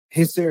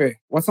Hey Siri,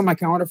 what's on my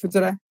calendar for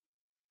today?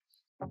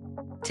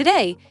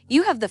 Today,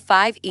 you have the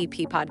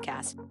 5EP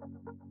podcast.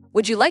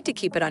 Would you like to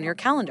keep it on your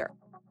calendar?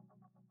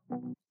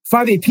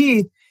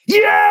 5EP?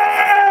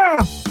 Yeah!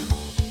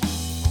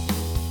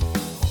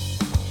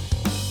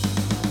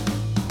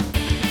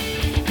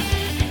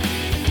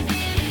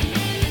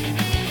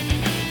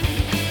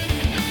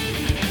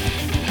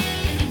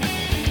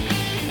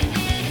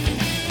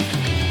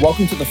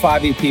 Welcome to the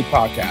 5EP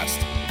podcast.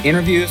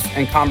 Interviews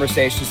and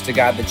conversations to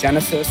guide the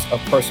genesis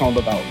of personal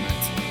development.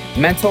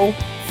 Mental,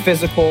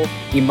 physical,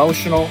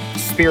 emotional,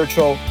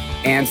 spiritual,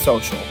 and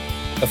social.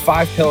 The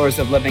 5 pillars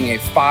of living a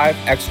 5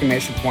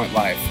 exclamation point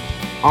life.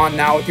 On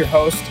now with your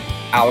host,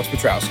 Alex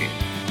Petrowski.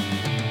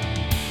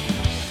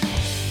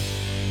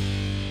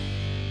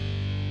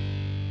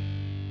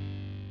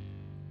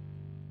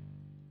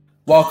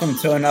 Welcome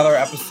to another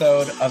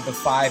episode of the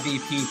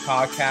 5EP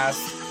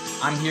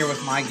podcast. I'm here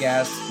with my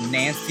guest,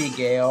 Nancy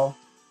Gale.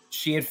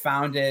 She had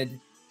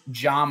founded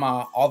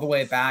JAMAH all the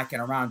way back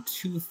in around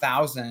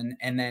 2000,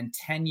 and then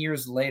 10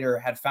 years later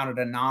had founded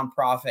a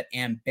nonprofit,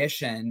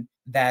 Ambition,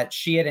 that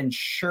she had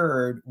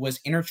ensured was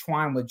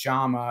intertwined with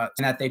JAMAH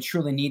and that they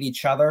truly need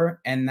each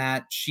other, and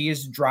that she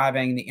is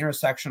driving the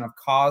intersection of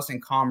cause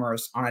and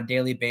commerce on a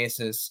daily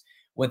basis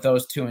with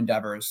those two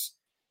endeavors.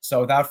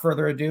 So without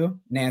further ado,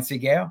 Nancy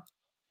Gale.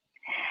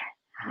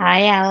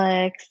 Hi,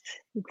 Alex.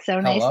 It's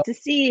so Hello. nice to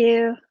see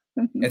you.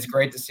 It's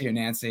great to see you,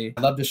 Nancy.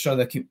 I'd love to show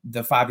the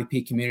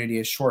 5EP community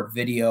a short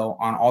video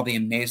on all the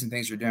amazing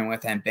things you're doing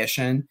with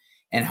Ambition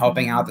and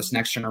helping out this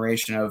next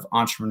generation of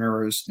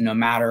entrepreneurs, no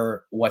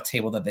matter what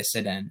table that they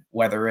sit in,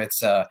 whether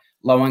it's a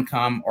low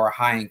income or a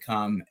high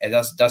income, it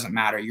doesn't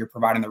matter. You're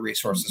providing the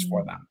resources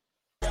for them.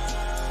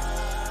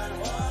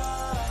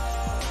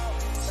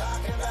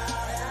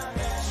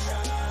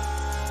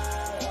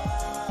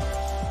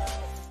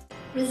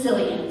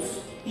 Resilience,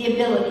 the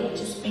ability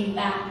to spring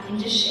back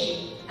into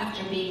shape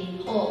after being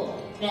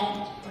pulled,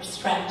 bent, or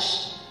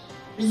stretched.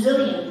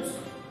 Resilience,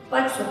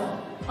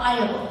 flexible,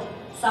 pliable,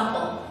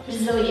 supple.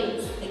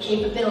 Resilience, the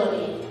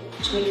capability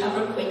to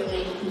recover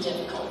quickly from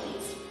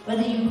difficulties.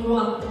 Whether you grew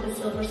up with a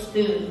silver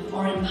spoon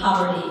or in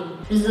poverty,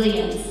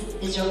 resilience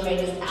is your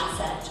greatest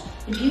asset.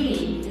 The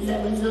beauty is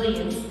that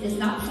resilience is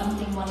not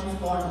something one is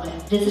born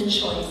with. It is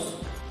a choice.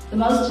 The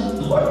most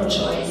important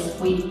choice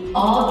we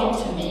all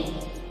get to make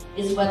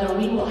is whether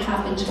we will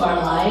happen to our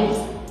lives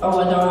or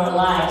whether our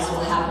lives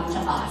will happen to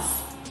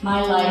us.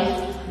 My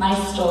life, my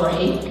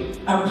story,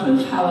 are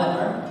proof,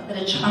 however, that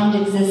a charmed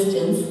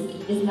existence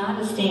is not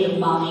a state of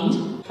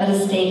mind, but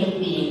a state of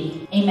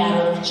being, a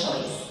matter of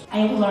choice. I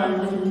have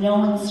learned with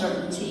no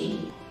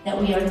uncertainty that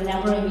we are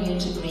never immune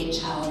to great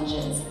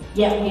challenges,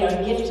 yet we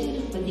are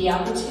gifted with the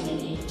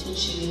opportunity to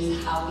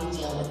choose how we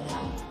deal with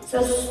them.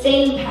 So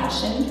stay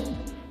impassioned,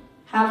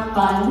 have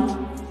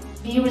fun,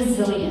 be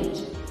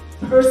resilient,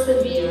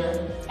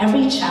 persevere.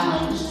 Every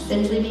challenge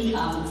simply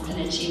becomes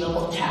an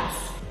achievable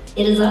task.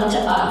 It is up to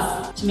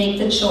us to make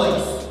the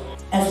choice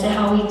as to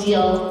how we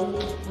deal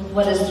with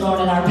what is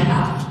thrown in our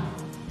path.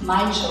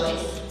 My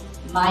choice,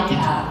 my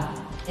path,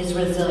 is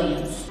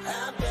resilience.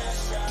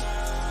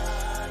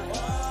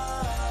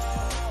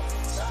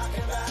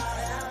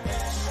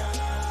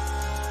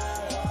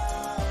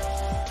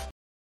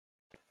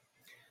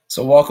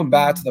 So welcome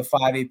back to the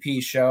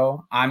 5EP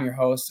show. I'm your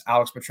host,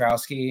 Alex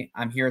Petrowski.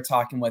 I'm here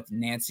talking with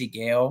Nancy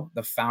Gale,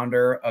 the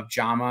founder of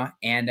JAMAH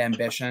and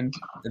Ambition,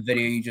 the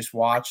video you just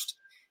watched.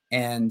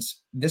 And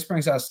this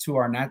brings us to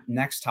our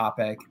next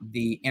topic,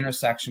 the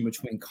intersection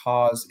between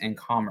cause and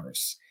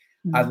commerce.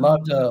 I'd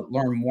love to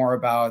learn more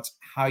about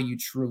how you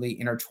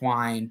truly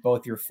intertwine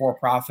both your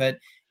for-profit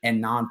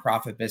and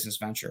nonprofit business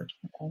venture.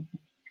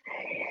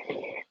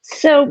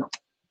 So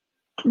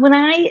when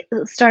I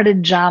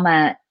started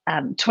JAMAH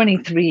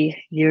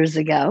 23 years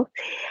ago,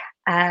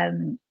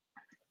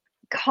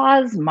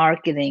 cause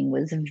marketing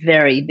was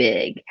very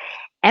big.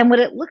 And what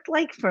it looked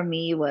like for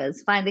me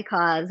was find a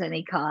cause,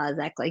 any cause,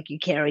 act like you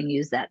care, and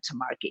use that to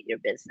market your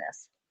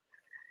business.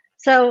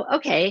 So,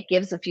 okay, it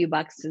gives a few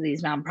bucks to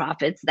these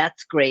nonprofits.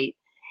 That's great.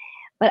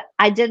 But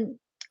I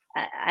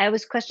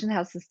always questioned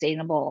how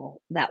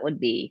sustainable that would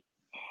be.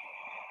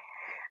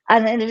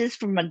 And it is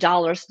from a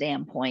dollar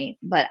standpoint,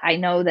 but I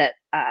know that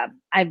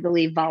I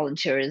believe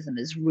volunteerism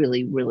is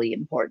really, really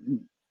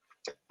important.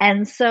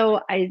 And so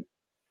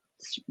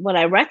what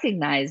I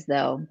recognize,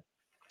 though,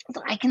 is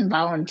I can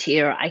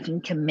volunteer, I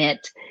can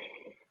commit,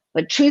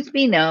 but truth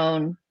be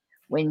known,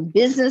 when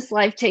business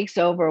life takes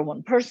over,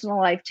 when personal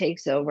life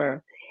takes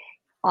over,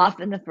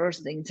 often the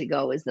first thing to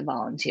go is the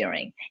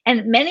volunteering.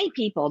 And many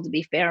people, to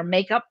be fair,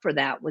 make up for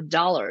that with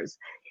dollars,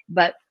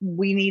 but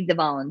we need the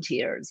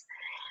volunteers.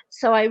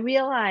 So I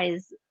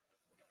realized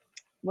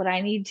what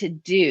I need to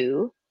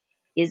do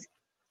is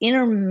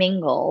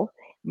intermingle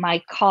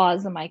my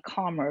cause and my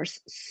commerce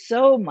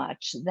so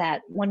much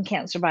that one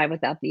can't survive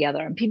without the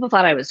other. And people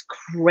thought I was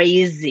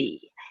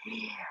crazy.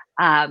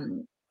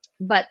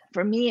 But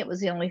for me, it was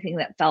the only thing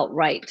that felt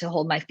right to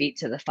hold my feet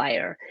to the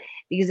fire.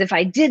 Because if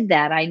I did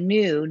that, I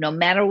knew no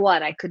matter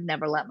what, I could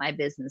never let my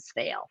business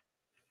fail.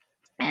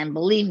 And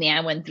believe me,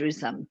 I went through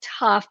some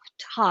tough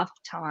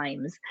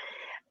times.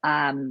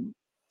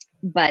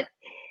 But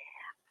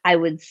I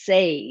would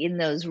say in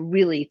those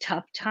really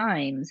tough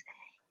times,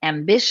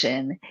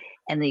 ambition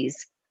and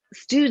these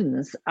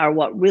students are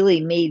what really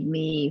made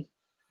me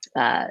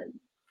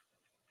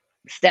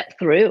step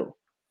through.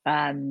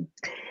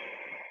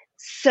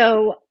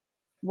 So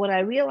what I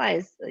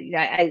realized,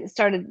 I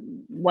started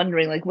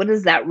wondering, like, what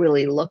does that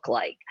really look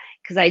like?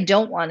 Because I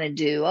don't want to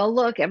do, oh,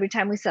 look, every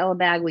time we sell a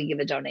bag, we give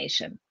a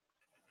donation.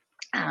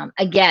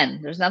 Again,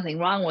 there's nothing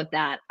wrong with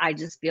that. I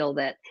just feel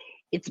that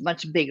it's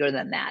much bigger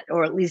than that,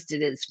 or at least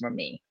it is for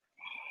me.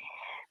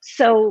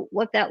 So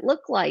what that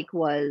looked like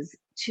was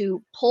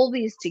to pull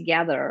these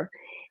together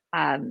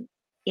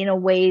in a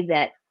way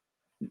that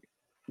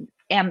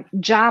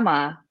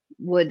JAMAH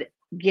would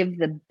give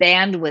the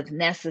bandwidth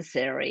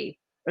necessary,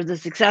 or the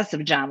success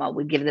of JAMAH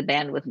would give the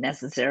bandwidth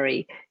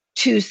necessary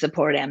to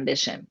support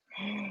ambition.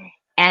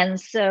 And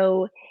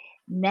so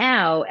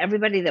now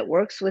everybody that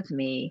works with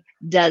me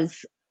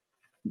does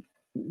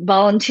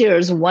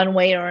volunteers one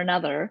way or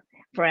another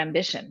for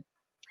ambition.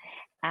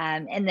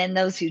 And then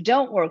those who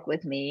don't work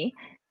with me,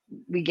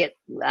 we get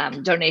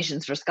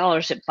donations for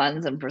scholarship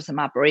funds and for some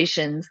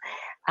operations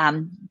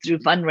through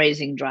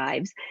fundraising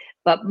drives.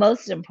 But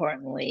most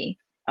importantly,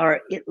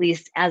 or at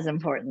least as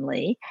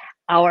importantly,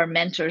 our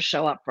mentors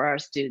show up for our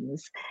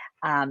students.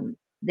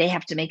 They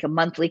have to make a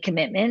monthly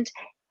commitment,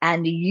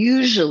 and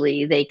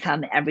usually they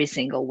come every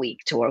single week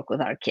to work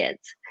with our kids.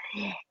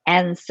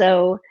 And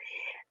so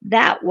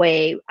that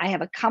way I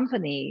have a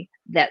company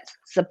that's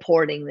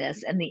supporting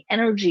this, and the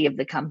energy of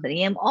the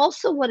company, and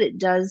also what it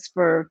does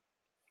for,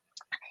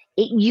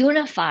 it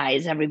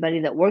unifies everybody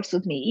that works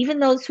with me, even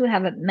those who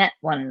haven't met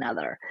one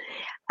another.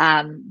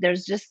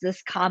 There's just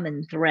this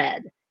common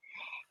thread.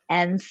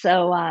 And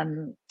so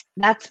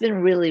that's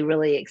been really,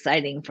 really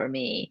exciting for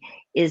me,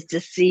 is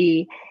to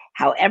see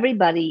how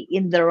everybody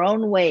in their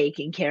own way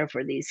can care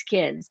for these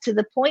kids, to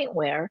the point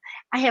where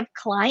I have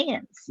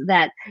clients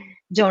that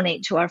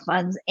donate to our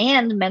funds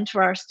and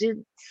mentor our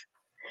students.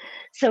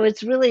 So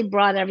it's really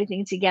brought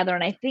everything together.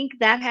 And I think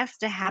that has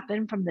to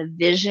happen from the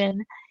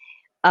vision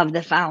of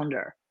the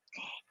founder.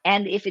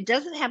 And if it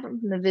doesn't happen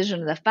from the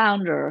vision of the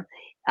founder,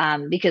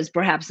 because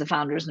perhaps the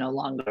founder is no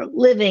longer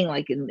living,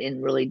 like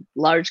in really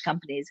large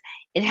companies,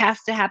 it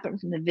has to happen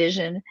from the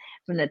vision,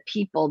 from the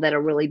people that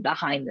are really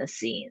behind the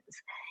scenes.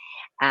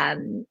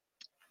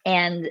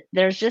 And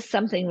there's just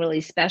something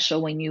really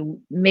special when you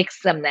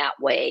mix them that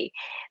way,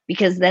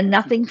 because then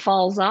nothing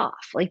falls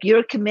off. Like,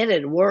 you're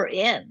committed, we're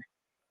in.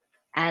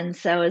 And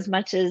so as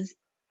much as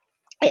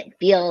it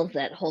feels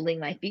that holding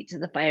my feet to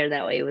the fire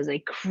that way was a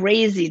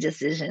crazy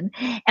decision.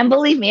 And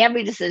believe me,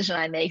 every decision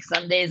I make,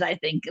 some days I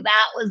think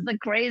that was the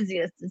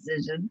craziest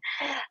decision.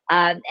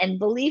 And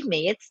believe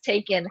me, it's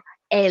taken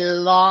a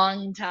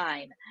long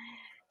time.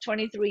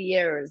 23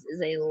 years is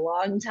a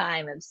long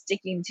time of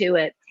sticking to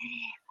it.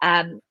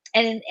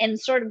 And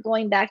sort of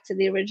going back to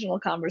the original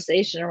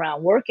conversation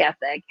around work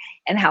ethic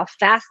and how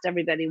fast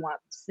everybody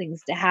wants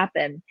things to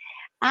happen,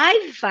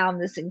 I've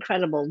found this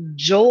incredible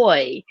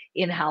joy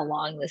in how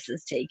long this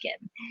has taken.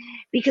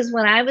 Because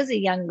when I was a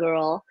young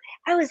girl,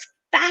 I was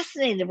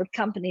fascinated with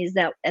companies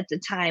that at the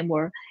time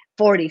were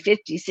 40,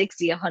 50,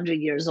 60, 100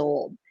 years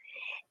old.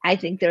 I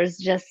think there's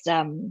just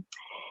the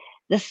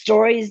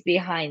stories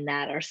behind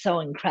that are so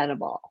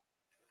incredible.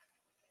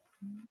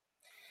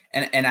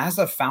 And as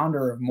a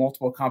founder of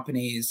multiple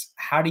companies,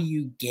 how do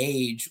you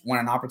gauge when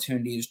an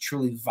opportunity is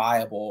truly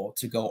viable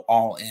to go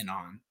all in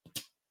on?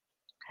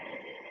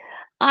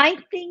 I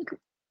think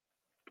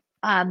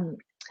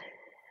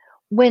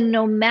when,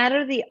 no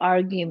matter the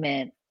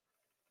argument,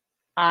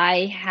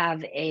 I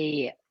have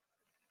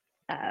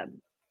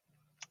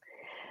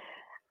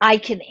I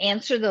can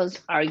answer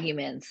those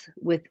arguments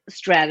with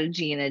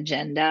strategy and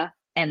agenda,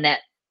 and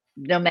that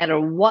no matter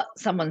what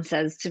someone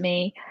says to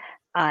me,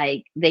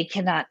 they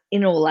cannot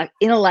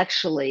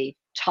intellectually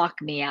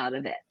talk me out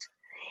of it.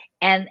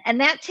 And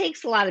that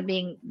takes a lot of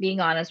being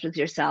honest with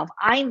yourself.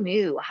 I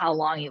knew how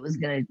long it was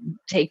going to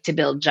take to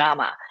build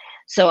JAMAH.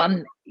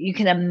 So you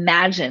can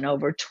imagine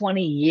over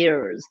 20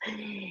 years,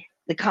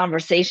 the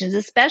conversations,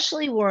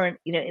 especially we're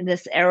in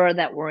this era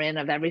that we're in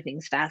of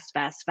everything's fast,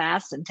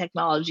 and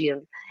technology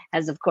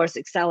has of course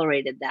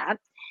accelerated that.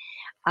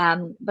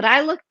 But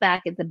I look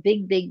back at the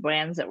big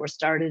brands that were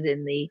started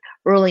in the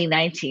early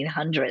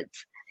 1900s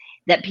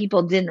that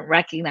people didn't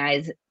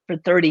recognize for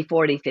 30,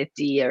 40,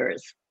 50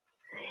 years.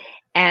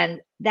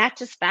 And that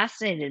just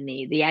fascinated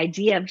me, the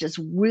idea of just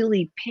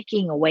really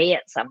picking away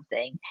at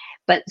something.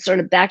 But sort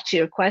of back to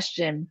your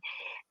question,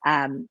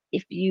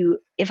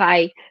 if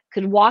I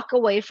could walk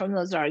away from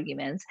those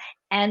arguments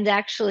and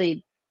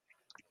actually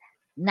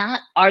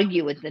not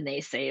argue with the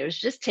naysayers,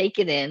 just take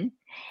it in.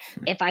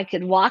 If I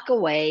could walk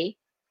away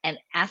and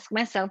ask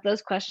myself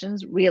those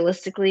questions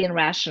realistically and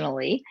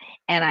rationally,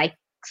 and I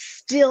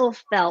still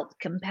felt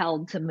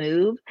compelled to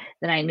move,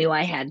 then I knew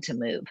I had to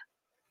move.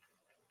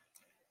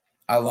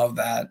 I love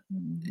that.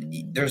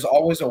 There's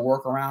always a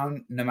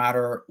workaround, no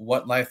matter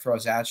what life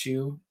throws at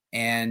you.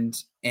 And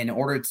in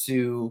order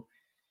to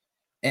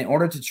in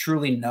order to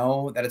truly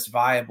know that it's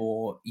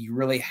viable, you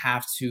really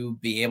have to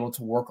be able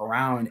to work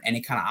around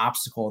any kind of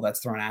obstacle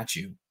that's thrown at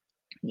you.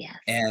 Yes.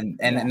 And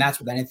that's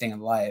with anything in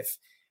life,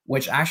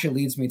 which actually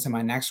leads me to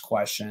my next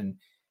question.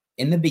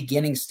 In the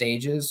beginning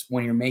stages,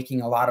 when you're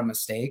making a lot of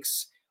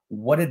mistakes,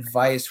 what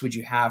advice would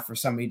you have for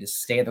somebody to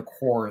stay the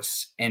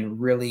course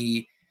and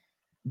really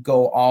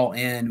go all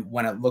in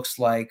when it looks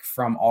like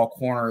from all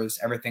corners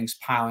everything's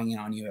piling in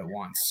on you at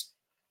once?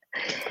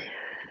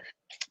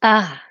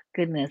 Ah,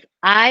 goodness.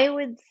 I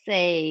would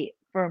say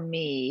for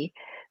me,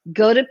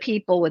 go to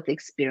people with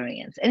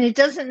experience. And it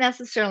doesn't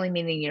necessarily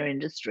mean in your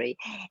industry,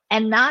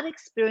 and not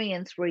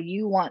experience where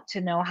you want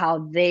to know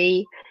how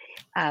they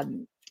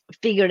um,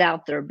 figured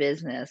out their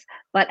business,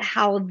 but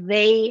how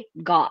they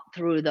got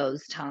through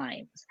those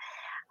times.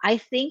 I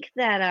think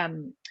that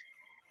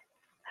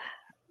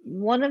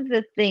one of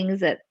the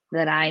things that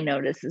I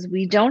notice is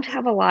we don't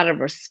have a lot of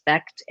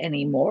respect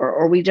anymore,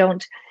 or we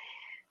don't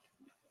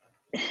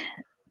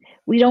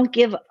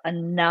give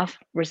enough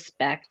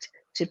respect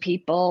to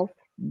people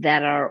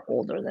that are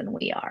older than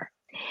we are.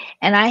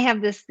 And I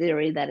have this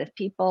theory that if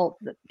the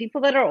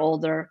people that are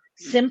older,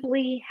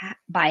 simply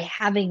by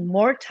having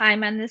more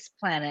time on this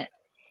planet,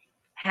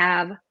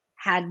 have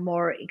had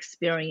more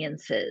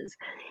experiences.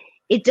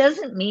 It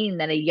doesn't mean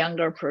that a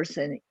younger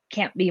person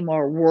can't be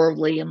more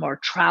worldly and more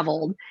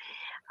traveled.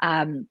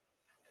 Um,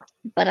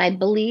 but I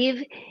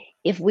believe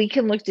if we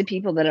can look to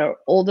people that are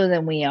older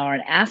than we are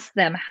and ask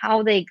them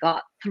how they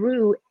got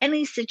through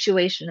any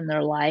situation in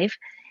their life,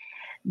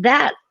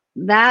 that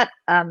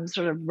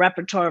sort of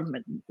repertoire of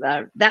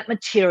that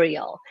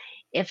material,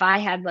 if I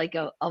had like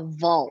a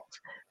vault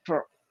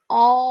for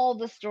all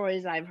the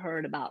stories I've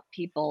heard about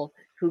people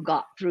who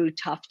got through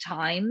tough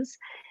times,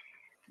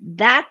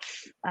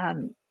 that's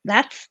those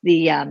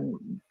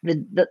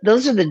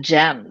are the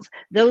gems.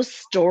 Those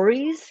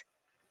stories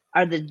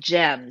are the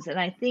gems. And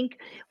I think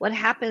what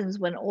happens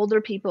when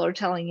older people are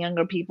telling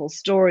younger people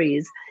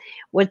stories,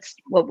 what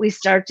we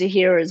start to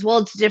hear is, well,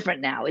 it's different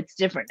now. It's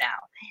different now.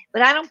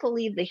 But I don't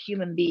believe the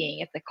human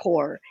being at the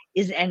core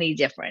is any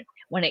different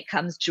when it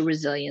comes to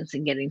resilience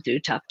and getting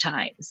through tough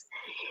times.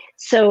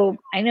 So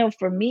I know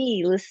for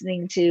me,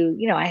 listening to,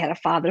 I had a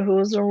father who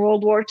was in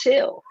World War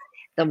II.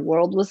 The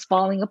world was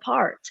falling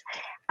apart.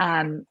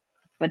 Um,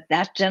 but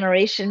that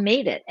generation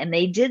made it and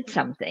they did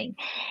something.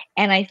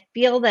 And I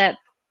feel that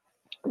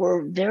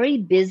we're very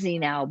busy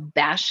now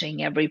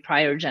bashing every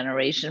prior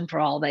generation for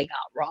all they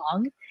got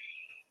wrong.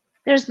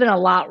 There's been a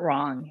lot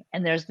wrong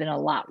and there's been a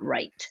lot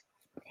right.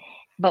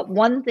 But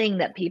one thing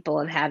that people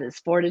have had is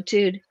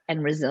fortitude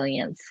and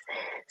resilience.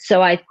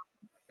 So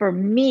for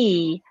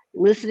me,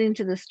 listening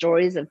to the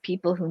stories of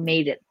people who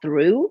made it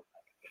through,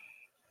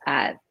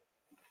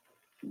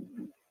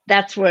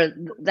 that's where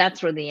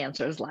the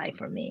answers lie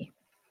for me.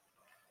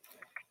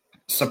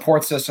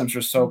 Support systems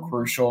are so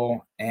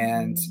crucial,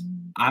 and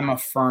I'm a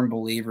firm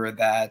believer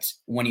that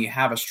when you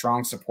have a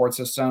strong support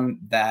system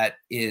that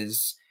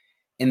is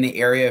in the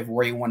area of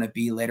where you want to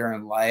be later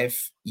in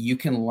life, you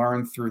can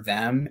learn through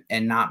them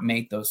and not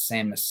make those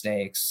same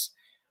mistakes.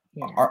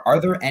 Yeah.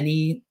 Are there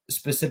any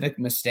specific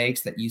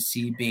mistakes that you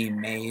see being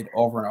made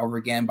over and over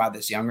again by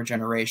this younger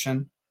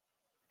generation?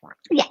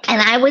 Yeah,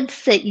 and I would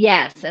say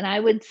yes, and I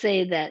would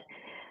say that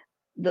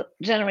the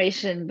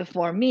generation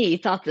before me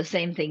thought the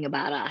same thing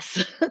about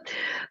us.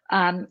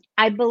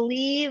 I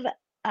believe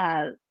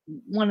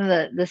one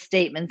of the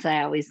statements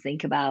I always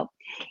think about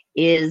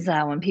is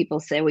when people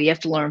say, well, you have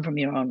to learn from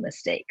your own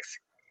mistakes.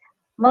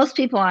 Most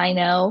people I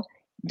know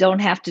don't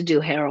have to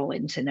do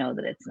heroin to know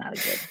that it's not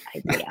a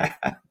good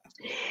idea.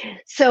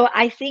 So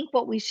I think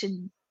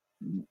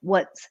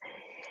what's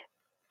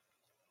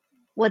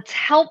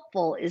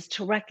helpful is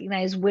to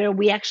recognize where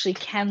we actually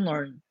can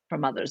learn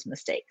from others'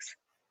 mistakes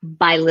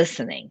by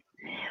listening,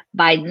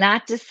 by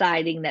not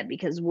deciding that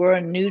because we're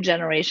a new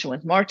generation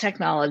with more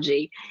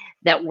technology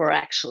that we're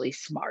actually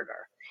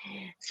smarter.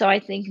 So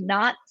I think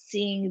not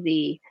seeing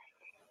the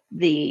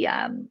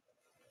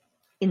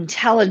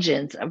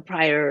intelligence of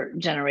prior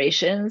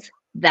generations,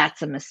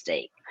 that's a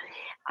mistake.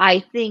 I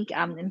think,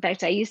 in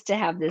fact, I used to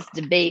have this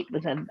debate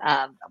with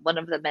one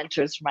of the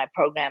mentors for my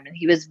program, and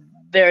he was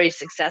very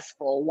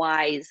successful,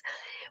 wise,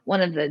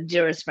 one of the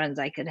dearest friends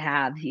I could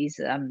have. He's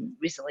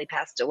recently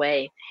passed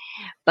away,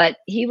 but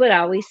he would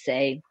always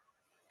say,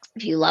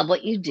 if you love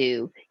what you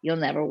do, you'll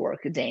never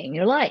work a day in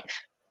your life.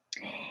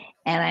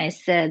 And I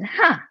said,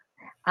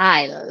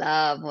 I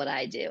love what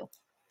I do.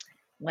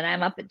 When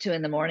I'm up at 2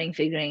 a.m.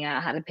 figuring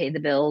out how to pay the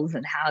bills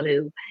and how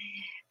to,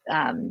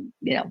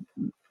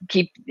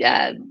 keep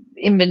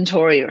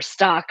inventory or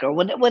stock or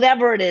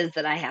whatever it is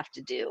that I have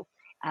to do,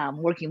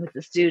 working with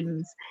the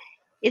students,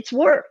 it's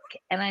work.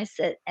 And I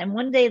said, and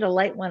one day the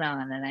light went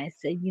on and I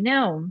said,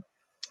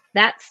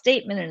 that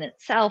statement in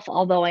itself,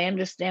 although I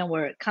understand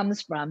where it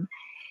comes from,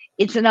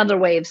 it's another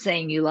way of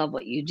saying you love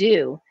what you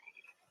do,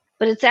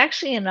 but it's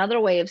actually another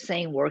way of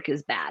saying work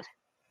is bad.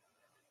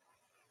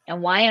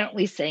 And why aren't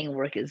we saying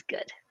work is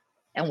good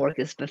and work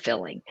is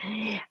fulfilling?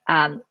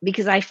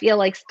 Because I feel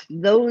like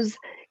those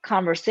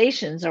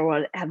conversations are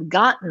what have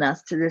gotten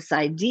us to this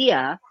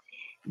idea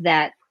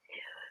that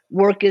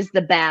work is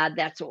the bad,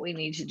 that's what we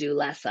need to do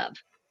less of.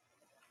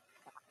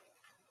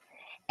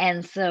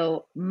 And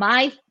so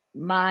my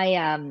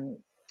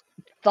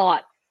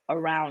thought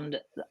around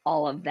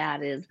all of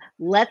that is,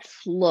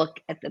 let's look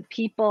at the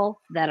people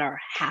that are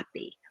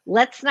happy.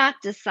 Let's not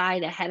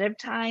decide ahead of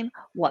time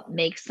what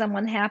makes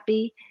someone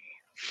happy.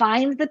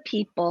 Find the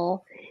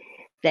people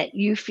that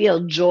you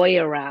feel joy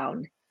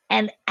around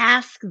and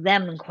ask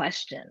them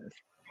questions.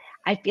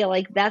 I feel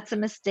like that's a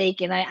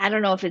mistake. And I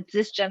don't know if it's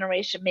this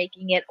generation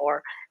making it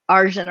or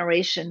our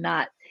generation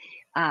not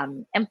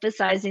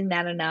emphasizing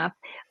that enough.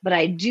 But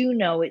I do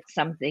know it's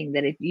something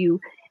that if you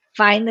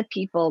find the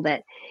people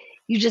that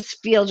you just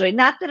feel joy,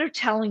 not that are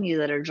telling you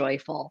that are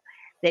joyful,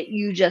 that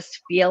you just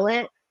feel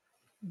it,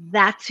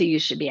 that's who you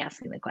should be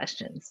asking the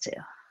questions to.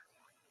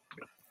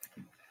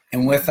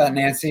 And with that,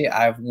 Nancy,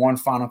 I have one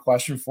final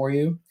question for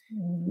you.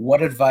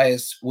 What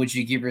advice would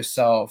you give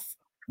yourself,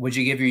 would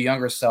you give your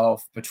younger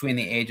self between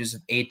the ages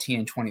of 18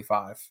 and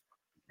 25?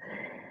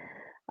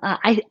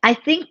 I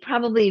think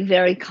probably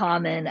very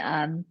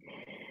common,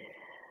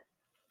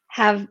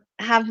 have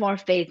more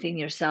faith in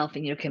yourself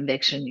and your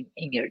conviction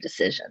in your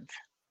decisions,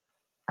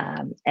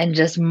 and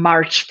just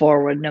march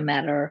forward no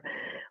matter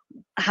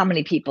how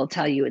many people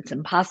tell you it's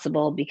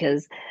impossible,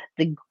 because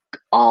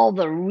all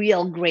the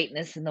real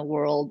greatness in the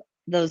world,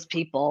 those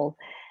people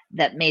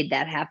that made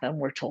that happen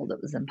were told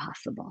it was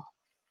impossible.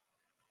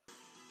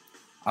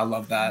 I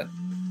love that.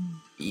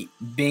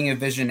 Being a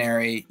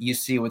visionary, you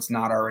see what's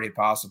not already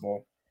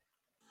possible.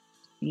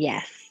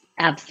 Yes,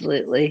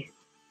 absolutely.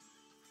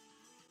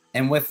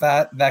 And with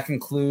that, that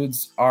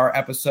concludes our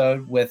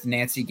episode with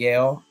Nancy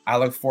Gale. I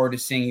look forward to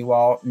seeing you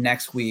all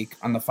next week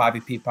on the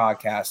 5EP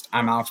podcast.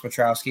 I'm Alex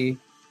Petrowski,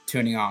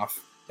 tuning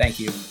off. Thank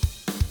you.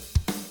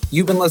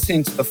 You've been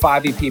listening to the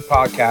 5EP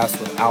podcast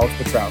with Alex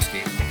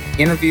Petrowski.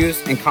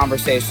 Interviews and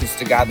conversations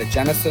to guide the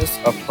genesis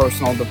of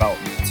personal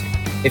development.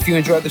 If you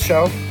enjoyed the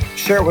show,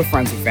 share it with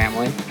friends and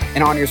family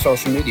and on your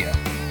social media.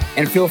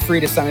 And feel free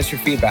to send us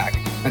your feedback.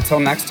 Until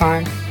next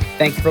time,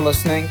 thank you for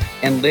listening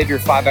and live your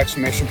 5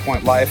 exclamation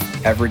point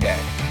life every day.